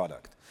this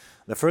product.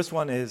 The first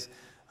one is,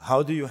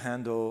 how do you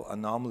handle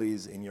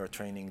anomalies in your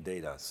training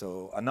data?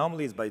 So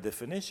anomalies by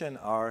definition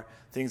are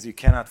things you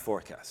cannot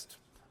forecast.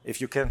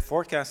 If you can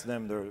forecast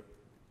them,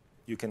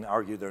 you can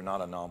argue they're not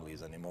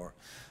anomalies anymore.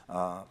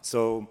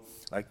 So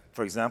like,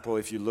 for example,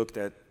 if you looked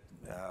at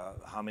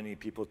how many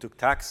people took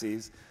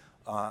taxis,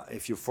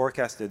 if you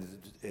forecasted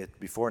it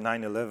before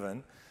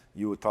 9/11,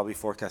 you would probably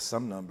forecast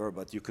some number,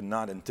 but you could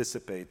not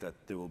anticipate that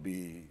there will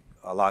be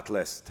a lot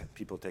less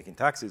people taking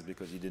taxis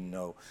because you didn't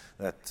know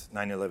that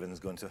 9/11 is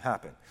going to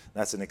happen.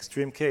 That's an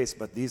extreme case,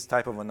 but these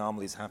type of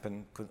anomalies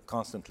happen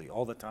constantly,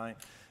 all the time,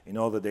 in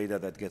all the data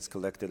that gets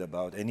collected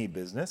about any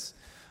business.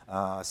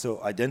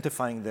 So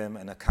identifying them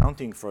and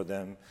accounting for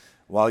them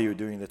while you're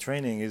doing the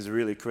training is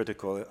really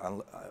critical.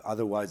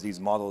 Otherwise, these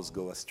models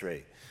go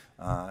astray,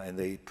 and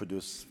they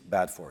produce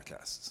bad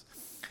forecasts.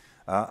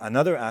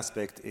 Another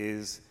aspect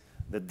is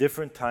the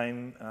different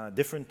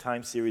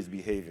time series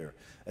behavior,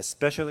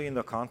 especially in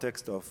the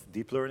context of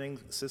deep learning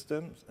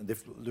systems,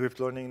 deep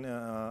learning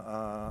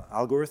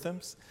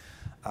algorithms.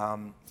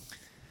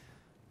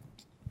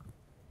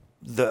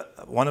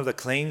 One of the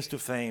claims to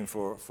fame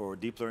for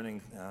deep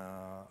learning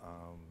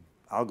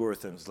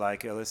algorithms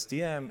like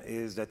LSTM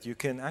is that you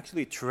can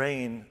actually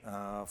train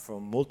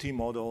from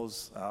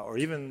multimodals or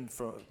even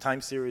from time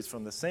series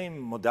from the same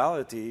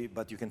modality,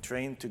 but you can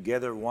train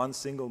together one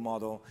single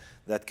model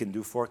that can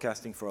do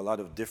forecasting for a lot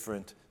of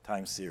different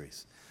time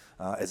series,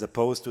 as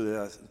opposed to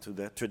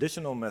the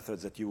traditional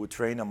methods that you would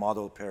train a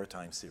model per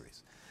time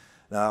series.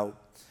 Now,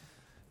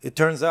 it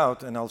turns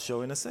out, and I'll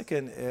show in a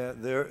second,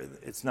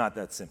 it's not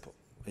that simple.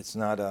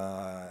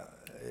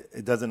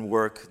 It doesn't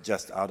work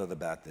just out of the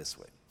bat this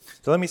way.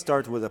 So let me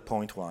start with a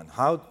point 1.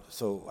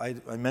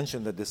 I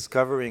mentioned that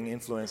discovering,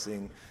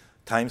 influencing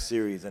time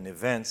series and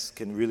events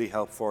can really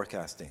help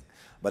forecasting.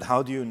 But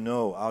how do you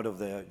know out of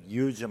the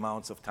huge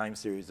amounts of time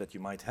series that you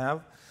might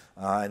have,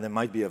 and that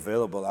might be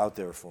available out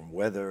there from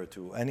weather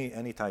to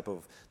any type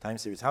of time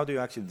series, how do you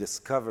actually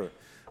discover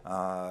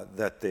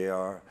that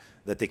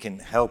they can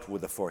help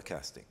with the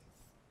forecasting?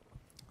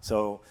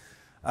 So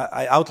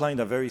I outlined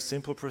a very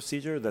simple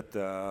procedure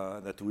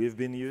that we've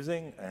been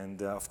using,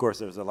 and of course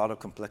there's a lot of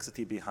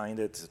complexity behind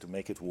it to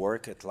make it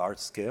work at large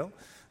scale,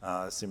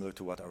 similar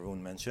to what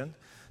Arun mentioned.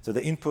 So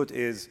the input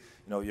is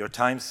your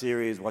time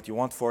series, what you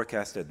want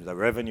forecasted, the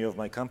revenue of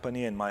my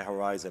company and my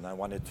horizon. I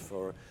want it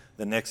for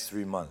the next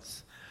 3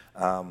 months.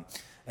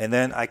 And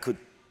then I could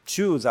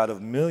choose out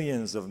of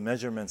millions of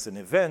measurements and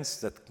events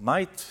that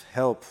might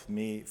help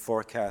me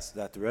forecast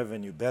that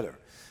revenue better.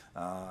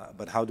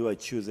 But how do I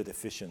choose it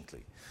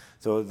efficiently?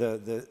 So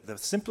the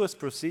simplest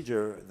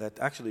procedure that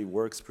actually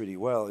works pretty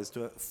well is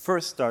to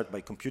first start by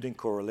computing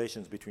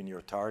correlations between your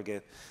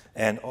target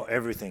and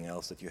everything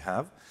else that you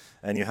have.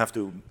 And you have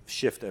to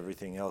shift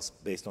everything else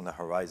based on the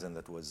horizon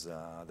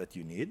that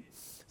you need.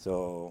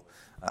 So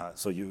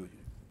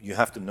you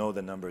have to know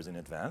the numbers in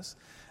advance.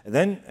 And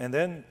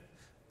then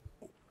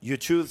you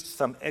choose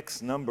some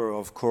X number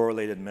of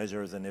correlated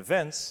measures and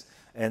events,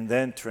 and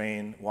then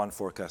train one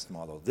forecast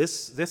model.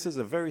 This is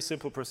a very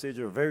simple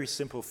procedure, a very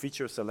simple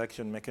feature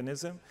selection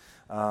mechanism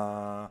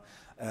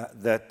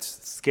that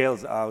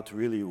scales out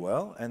really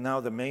well. And now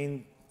the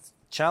main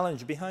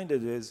challenge behind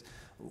it is,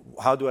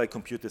 how do I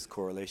compute this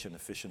correlation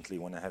efficiently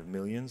when I have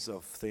millions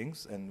of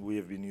things? And we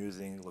have been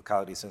using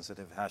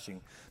locality-sensitive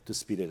hashing to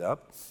speed it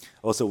up.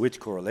 Also, which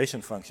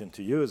correlation function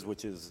to use,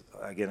 which is,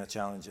 again, a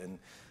challenge. And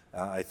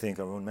I think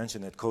Arun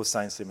mentioned it,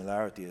 cosine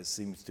similarity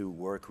seems to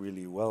work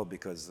really well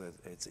because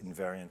it's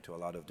invariant to a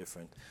lot of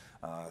different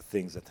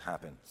things that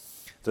happen.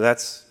 So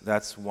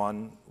that's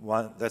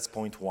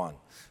point one,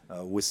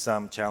 with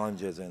some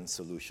challenges and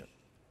solution.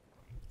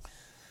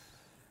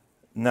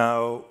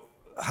 Now,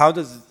 how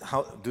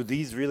do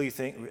these really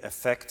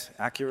affect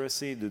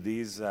accuracy? Do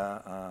these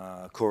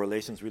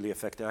correlations really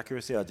affect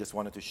accuracy? I just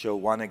wanted to show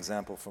one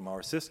example from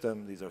our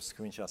system. These are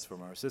screenshots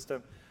from our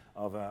system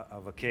of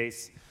a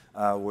case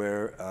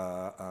where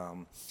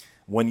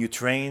when you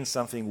train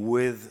something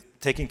with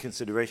taking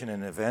consideration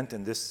an event,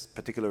 and this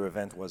particular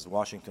event was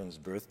Washington's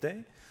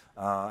birthday,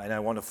 and I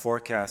want to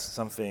forecast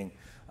something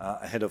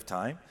ahead of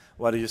time.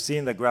 What you see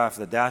in the graph,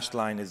 the dashed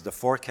line is the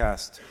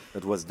forecast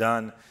that was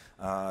done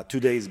 2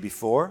 days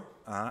before,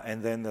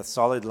 and then the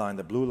solid line,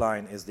 the blue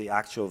line, is the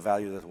actual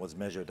value that was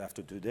measured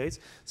after 2 days.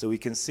 So we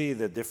can see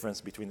the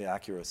difference between the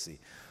accuracy.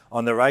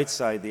 On the right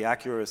side, the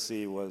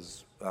accuracy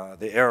was,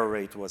 the error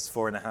rate was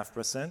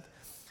 4.5%,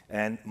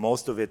 and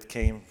most of it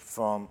came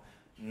from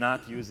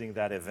not using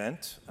that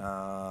event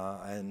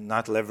and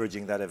not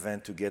leveraging that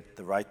event to get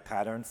the right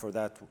pattern for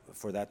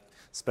that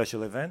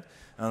special event.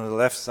 And on the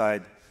left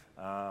side,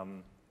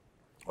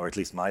 or at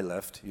least my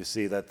left, you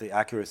see that the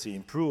accuracy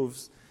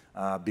improves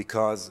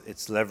because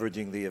it's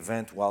leveraging the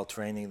event while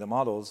training the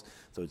models.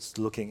 So it's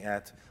looking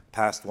at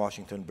past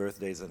Washington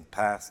birthdays and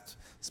past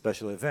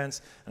special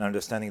events and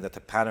understanding that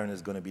the pattern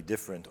is going to be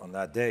different on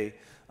that day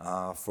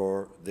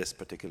for this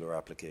particular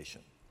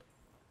application.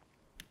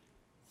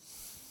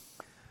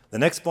 The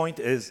next point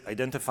is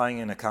identifying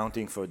and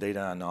accounting for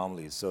data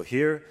anomalies. So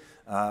here,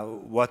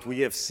 what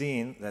we have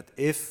seen that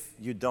if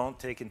you don't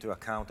take into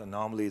account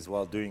anomalies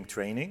while doing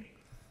training,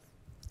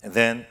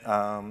 then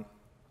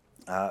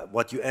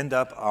what you end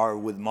up are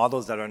with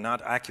models that are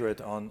not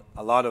accurate on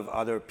a lot of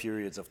other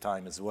periods of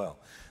time as well.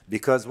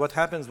 Because what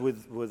happens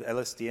with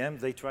LSTM,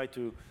 they try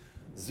to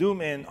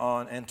zoom in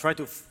on and try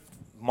to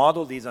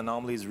model these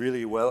anomalies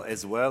really well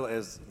as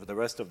the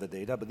rest of the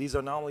data. But these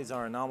anomalies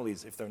are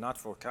anomalies. If they're not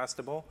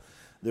forecastable,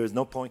 there's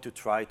no point to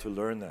try to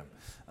learn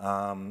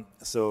them.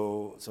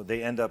 So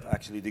they end up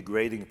actually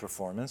degrading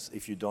performance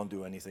if you don't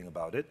do anything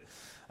about it.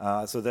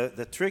 So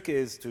the trick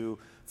is to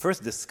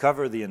first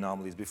discover the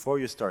anomalies before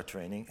you start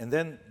training, and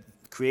then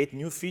create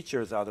new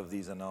features out of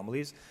these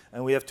anomalies.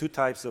 And we have two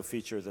types of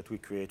features that we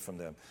create from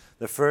them.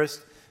 The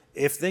first,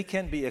 if they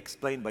can be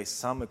explained by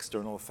some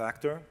external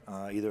factor,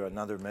 either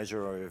another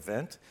measure or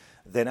event,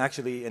 then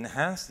actually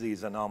enhance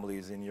these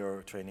anomalies in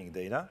your training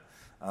data,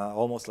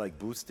 almost like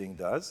boosting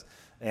does,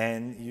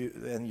 and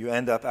you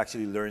end up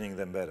actually learning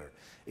them better.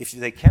 If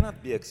they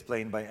cannot be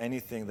explained by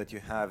anything that you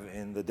have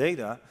in the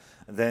data,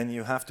 then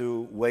you have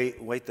to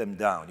weight them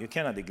down. You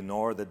cannot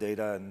ignore the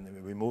data,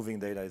 and removing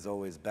data is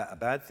always a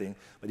bad thing,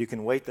 but you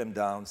can weight them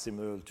down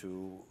similar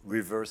to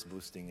reverse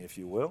boosting, if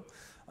you will,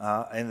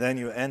 and then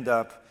you end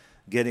up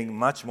getting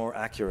much more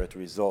accurate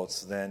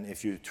results than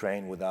if you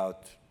train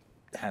without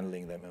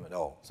handling them at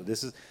all. So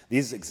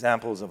these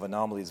examples of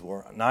anomalies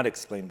were not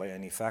explained by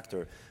any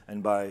factor,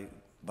 and by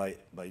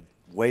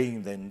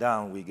weighing them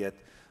down, we get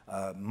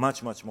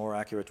much more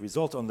accurate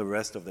results on the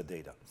rest of the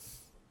data.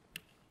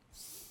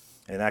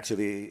 And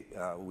actually,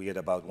 we get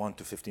about 1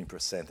 to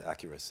 15%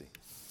 accuracy.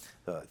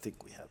 So I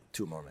think we have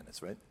 2 more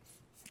minutes, right?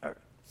 All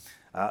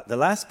right. The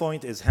last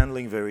point is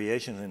handling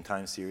variations in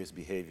time series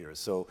behavior.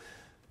 So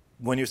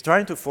when you're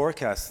trying to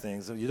forecast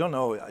things, you don't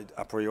know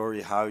a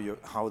priori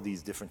how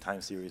these different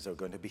time series are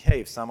going to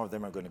behave. Some of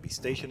them are going to be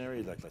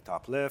stationary, like the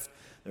top left.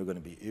 They're going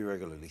to be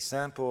irregularly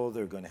sampled.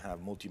 They're going to have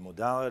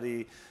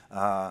multimodality.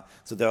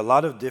 So there are a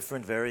lot of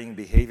different varying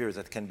behaviors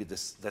that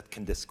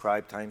can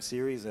describe time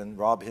series. And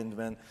Rob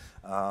Hindman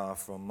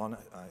from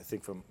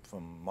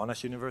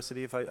Monash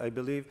University, I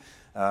believe,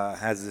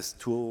 has this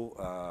tool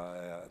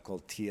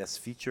called TS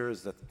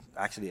features that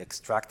actually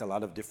extract a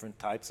lot of different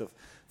types of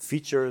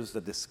features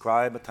that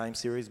describe a time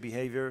series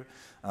behavior.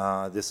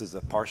 This is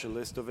a partial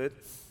list of it.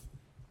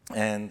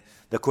 And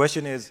the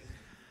question is,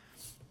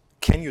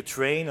 can you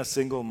train a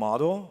single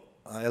model,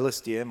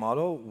 LSTM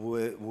model,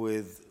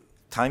 with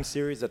time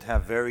series that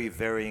have very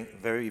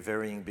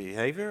varying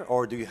behavior,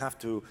 or do you have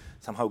to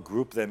somehow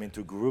group them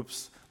into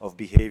groups of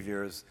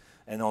behaviors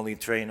and only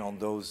train on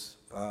those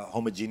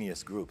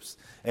homogeneous groups?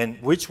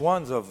 And which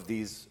ones of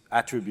these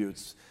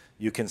attributes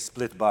you can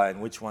split by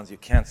and which ones you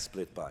can't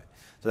split by?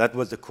 So that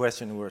was the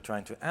question we were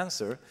trying to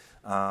answer.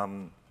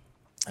 And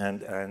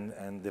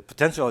the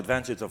potential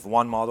advantage of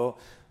one model,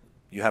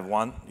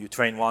 you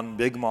train one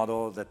big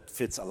model that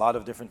fits a lot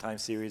of different time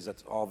series.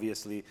 That's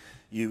obviously,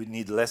 you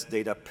need less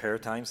data per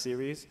time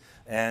series,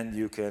 and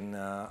you can,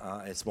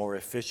 it's more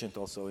efficient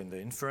also in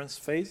the inference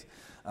phase.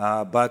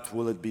 But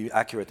will it be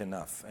accurate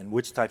enough? And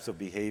which types of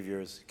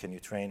behaviors can you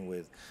train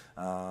with?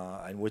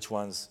 And which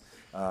ones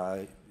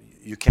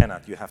you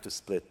cannot, you have to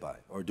split by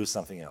or do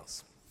something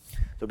else.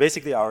 So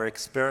basically, our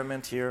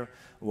experiment here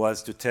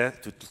was to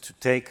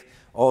take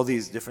all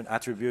these different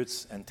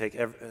attributes and take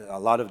a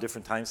lot of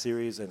different time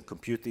series and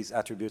compute these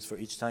attributes for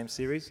each time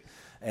series,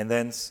 and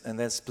then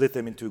split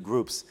them into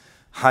groups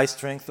high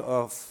strength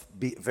of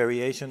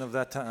variation of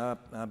that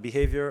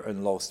behavior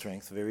and low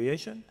strength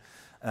variation,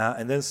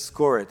 and then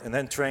score it, and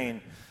then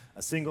train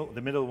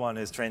the middle one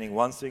is training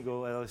one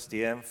single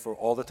LSTM for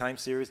all the time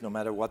series, no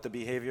matter what the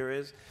behavior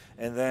is.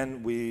 And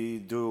then we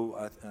do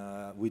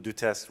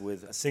tests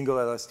with a single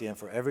LSTM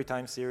for every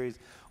time series,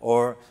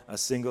 or a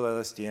single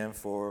LSTM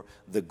for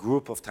the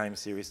group of time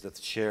series that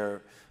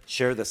share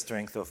the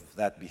strength of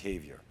that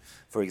behavior.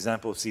 For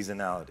example,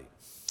 seasonality.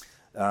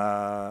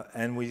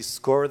 And we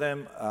score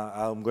them.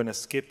 I'm going to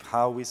skip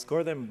how we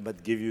score them,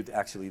 but give you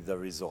actually the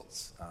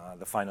results,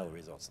 the final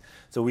results.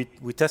 So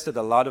we tested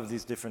a lot of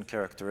these different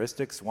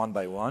characteristics one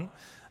by one,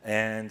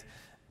 and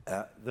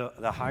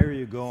the higher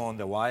you go on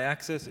the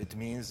y-axis, it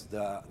means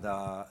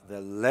the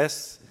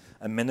less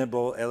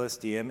amenable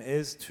LSTM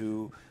is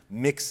to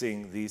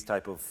mixing these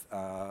type of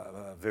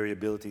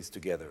variabilities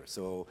together.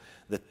 So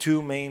the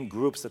two main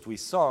groups that we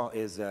saw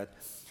is that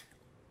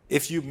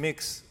if you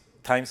mix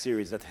time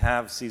series that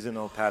have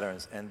seasonal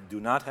patterns and do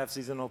not have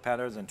seasonal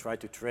patterns and try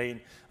to train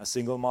a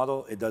single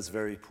model, it does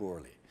very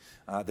poorly.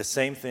 The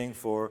same thing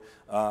for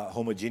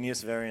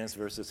homogeneous variance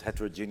versus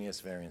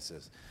heterogeneous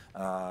variances.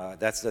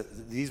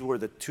 These were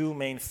the two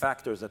main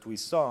factors that we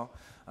saw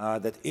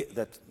that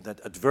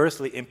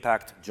adversely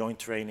impact joint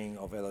training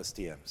of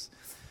LSTMs.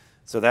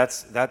 So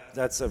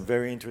that's a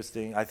very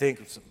interesting. I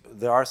think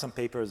there are some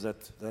papers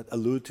that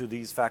allude to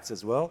these facts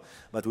as well,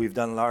 but we've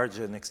done large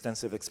and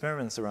extensive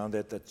experiments around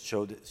it that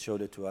showed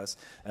it to us,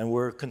 and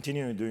we're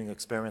continuing doing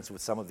experiments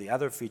with some of the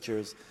other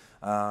features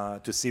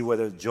to see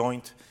whether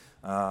joint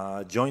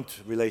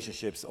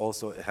relationships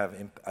also have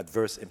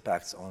adverse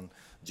impacts on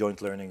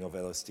joint learning of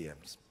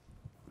LSTMs.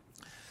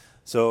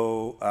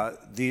 So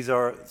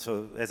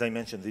as I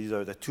mentioned, these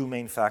are the two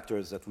main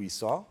factors that we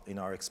saw in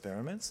our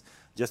experiments.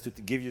 Just to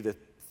give you the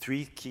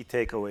three key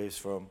takeaways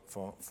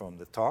from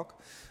the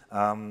talk.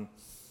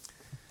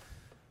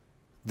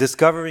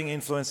 Discovering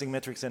influencing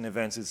metrics and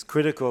events is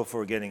critical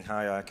for getting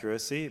high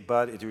accuracy,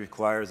 but it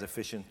requires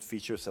efficient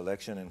feature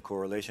selection, and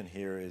correlation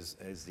here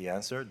is the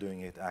answer,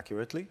 doing it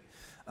accurately.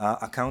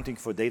 Accounting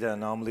for data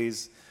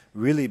anomalies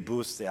really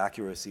boosts the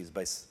accuracies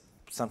by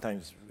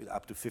sometimes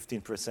up to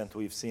 15%.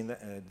 We've seen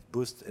the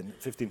boost, and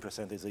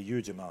 15% is a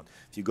huge amount.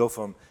 If you go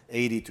from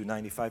 80 to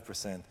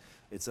 95%,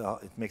 it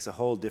makes a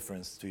whole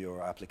difference to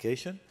your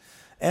application.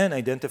 And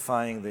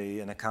identifying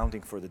and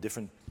accounting for the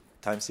different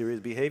time series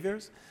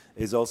behaviors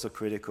is also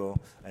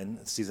critical, and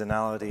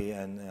seasonality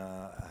and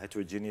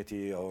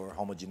heterogeneity or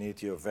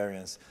homogeneity or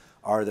variance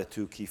are the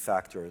two key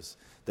factors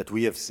that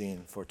we have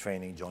seen for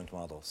training joint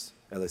models,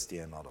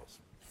 LSTM models.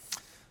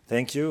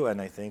 Thank you,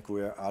 and I think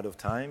we're out of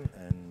time.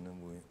 And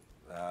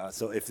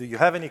so if you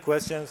have any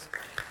questions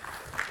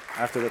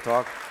after the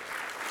talk,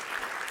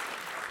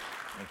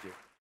 thank you.